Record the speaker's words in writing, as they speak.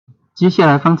接下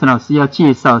来方程老师要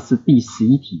介绍是第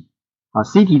11题。好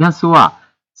，11题他说啊，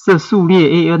设数列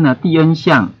an 呢，第 n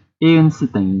项 an 是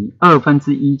等于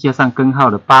1/2加上根号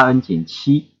的 8n 减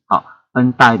7，好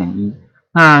 ，n 大于等于1。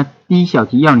那第一小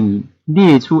题要你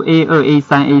列出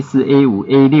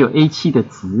A2、A3、A4、A5、A6、A7 的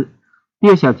值。第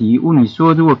二小题问你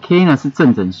说，如果 k 呢是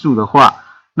正整数的话，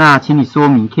那请你说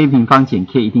明 k 平方减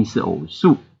k 一定是偶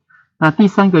数。那第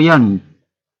三个要你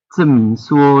证明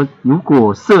说，如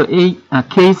果设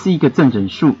k 是一个正整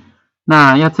数，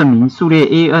那要证明数列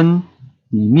an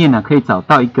里面呢可以找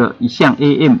到一项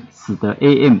am， 使得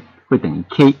am 会等于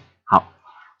k。好，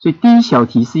所以第一小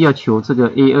题是要求这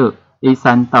个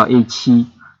A2、A3 到 A7，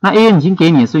 那 an 已经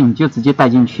给你了，所以你就直接带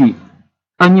进去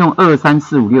 ，n 用2、3、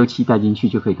4、5、6、7带进去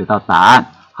就可以得到答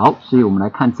案。好，所以我们来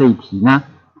看这一题呢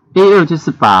 ，A2 就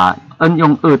是把 n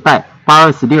用2代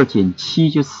，8、26减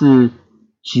7就是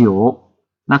9。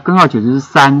那根号9就是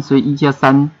3，所以1加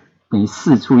3等于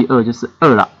4除以2就是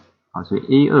2了。好，所以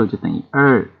A2 就等于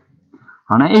2。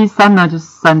好，那 A3 呢就是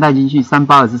3带进去，3、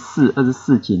8、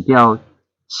24减掉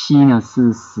7呢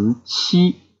是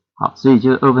17。好，所以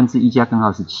就是1/2加根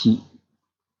号是7。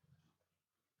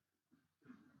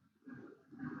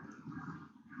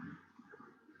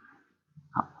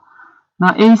好，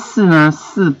那 A4 呢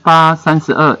4、8、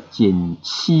32减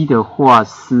7的话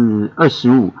是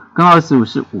25，根号25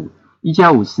是5，1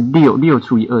加5是6，6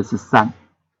除以2是3。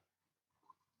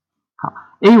好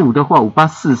 ，A5 的话5、8、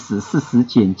40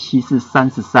减7是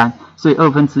33，所以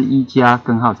1/2加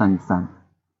根号33。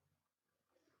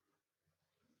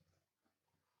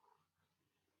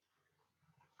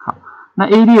好，那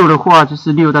A6 的话就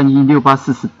是6带进去6、8、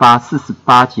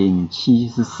48减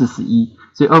7是41，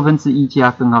所以1/2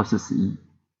加根号41。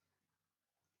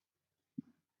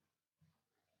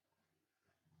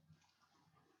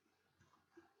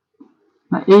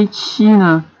那 A7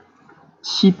 呢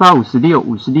？7、8、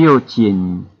56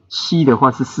减7的话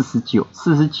是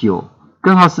49，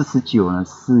根号49呢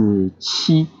是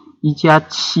7，1加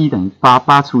7等于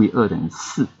8，8除以2等于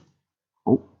4。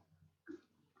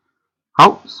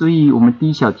好，所以我们第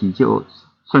一小题就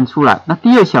算出来。那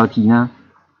第二小题呢，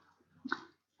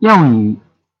要你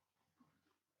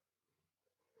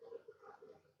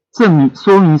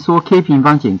说明说 k 平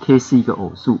方减 k 是一个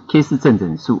偶数 ，k 是正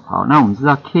整数。好，那我们知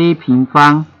道 k 平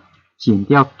方减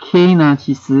掉 k 呢，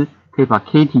其实可以把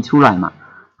k 提出来嘛，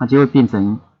那就会变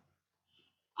成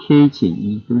k 减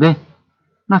1，对不对？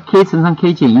那 k 乘上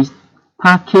k 减1，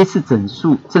它 k 是正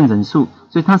整数，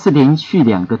所以它是连续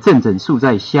两个正整数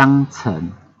在相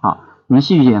乘。好，连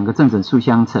续两个正整数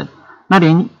相乘，那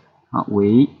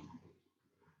为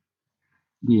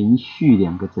连续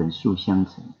两个整数相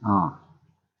乘啊。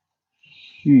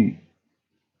续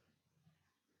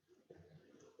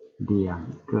两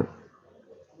个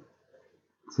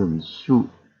整数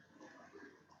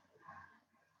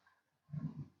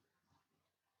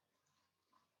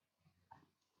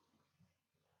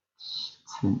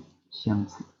相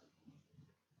乘，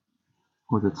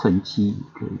或者乘积也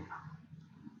可以。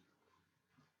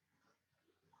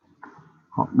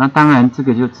好，那当然这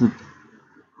个就是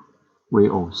为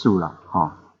偶数了。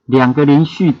好，两个连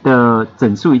续的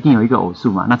整数一定有一个偶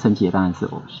数嘛，那乘起来当然是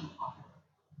偶数。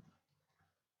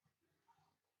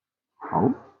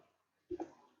好，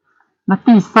那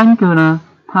第三个呢，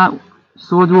他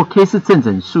说如果 k 是正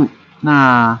整数，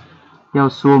那要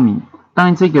说明，当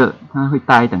然这个它会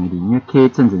大于等于0，因为 k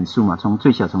正整数嘛，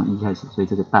最小从1开始，所以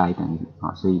这个大于等于0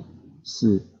啊，所以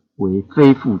是为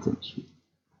非负整数。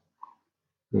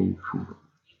非负的。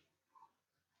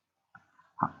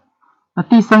好，那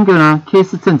第三个呢 ，k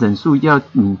是正整数，要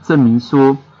你证明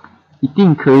说一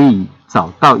定可以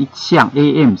找到一项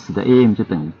am， 使得 am 就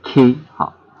等于 k。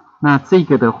好，那这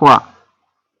个的话，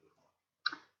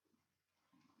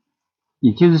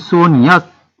也就是说你要，就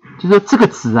是说这个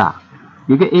值啊，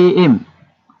有个 am，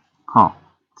 好，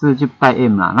这就带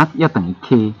m 啦，那要等于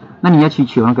k， 那你要去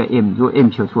求那个 m， 如果 m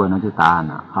求出来，那就答案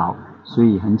了。好，所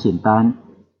以很简单。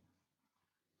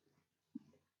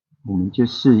我们就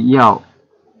是要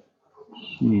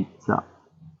去找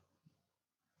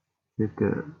这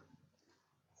个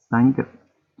三个，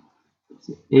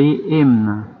是 am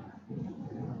呢，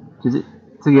就是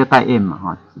这个要带 m 嘛，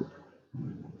哈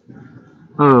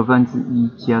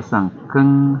，1/2加上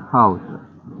根号的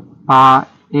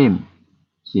 8m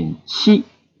减7，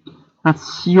那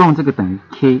希望这个等于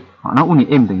k， 好，那问你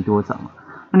m 等于多少嘛？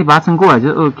那你把它乘过来就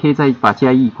是 2k， 再把加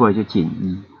1过来就减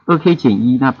1。2k 减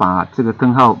1，那把这个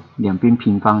根号两边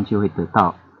平方就会得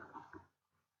到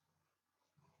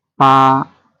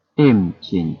 8m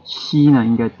减7呢，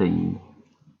应该等于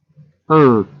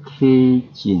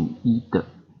 2k 减1的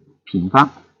平方。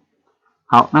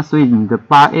好，那所以你的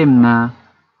 8m 呢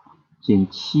减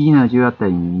7呢就要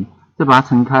等于，这把它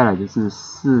乘开来就是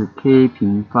 4k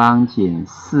平方减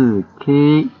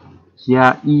 4k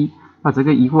加1，把这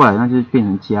个移过来，那就变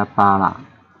成加8啦。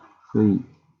所以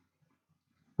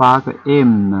8个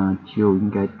m 呢就应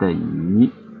该等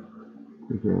于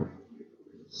这个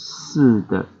4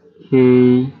的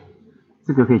k，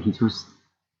 这个可以提出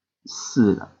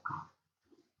4了。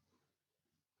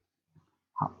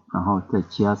好，然后再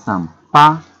加上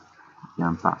8，这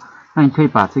样8，那你可以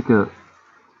把这个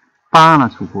8呢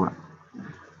除过来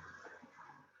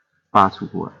，8除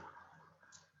过来，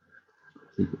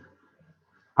这个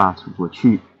8除过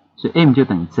去，所以 m 就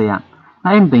等于这样。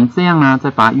那 m 等于这样呢，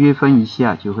再把它约分一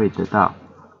下，就会得到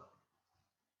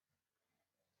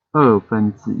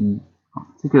1/2。好，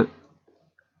这个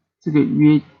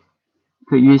约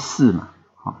4嘛，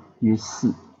好，约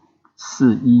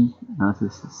4，4/1，然后是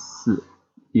4，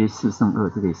约4剩2，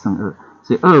这个也剩2，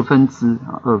所以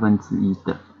1/2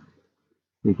的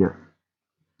这个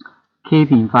k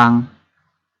平方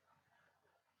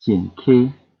减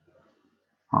k，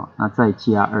 好，那再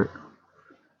加2。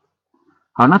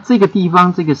好，那这个地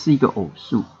方这个是一个偶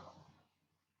数，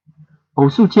偶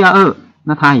数加2，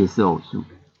那它也是偶数，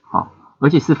好，而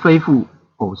且是非负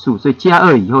偶数，所以加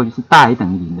2以后就是大于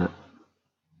等于0了，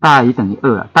大于等于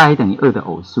2啊，大于等于2的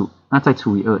偶数，那再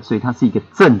除以2，所以它是一个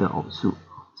正的偶数，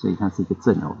所以它是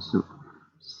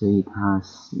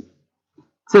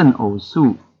正偶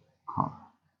数，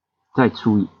好，再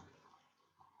除以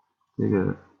这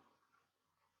个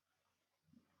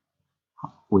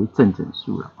好为正整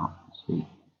数了啊，所以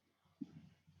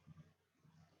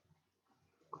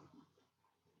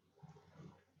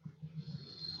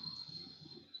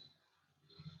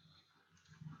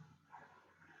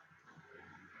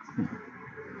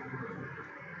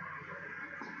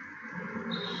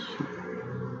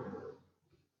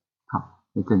好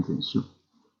为正整数，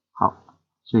好，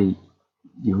所以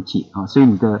有解啊，所以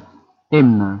你的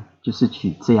m 呢就是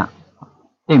取这样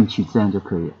 ，m 取这样就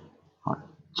可以了，好，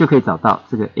就可以找到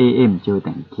这个 am 就会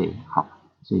等于 k， 好，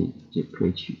所以就可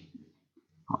以取，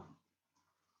好，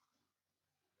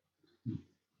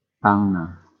当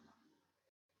呢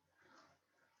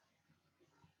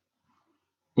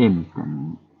m 等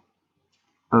于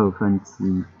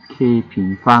1/2 k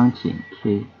平方减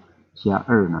k 加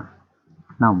2呢，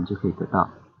那我们就可以得到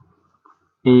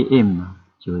am 呢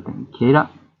就会等于 k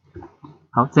了。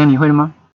好，这样你会了吗？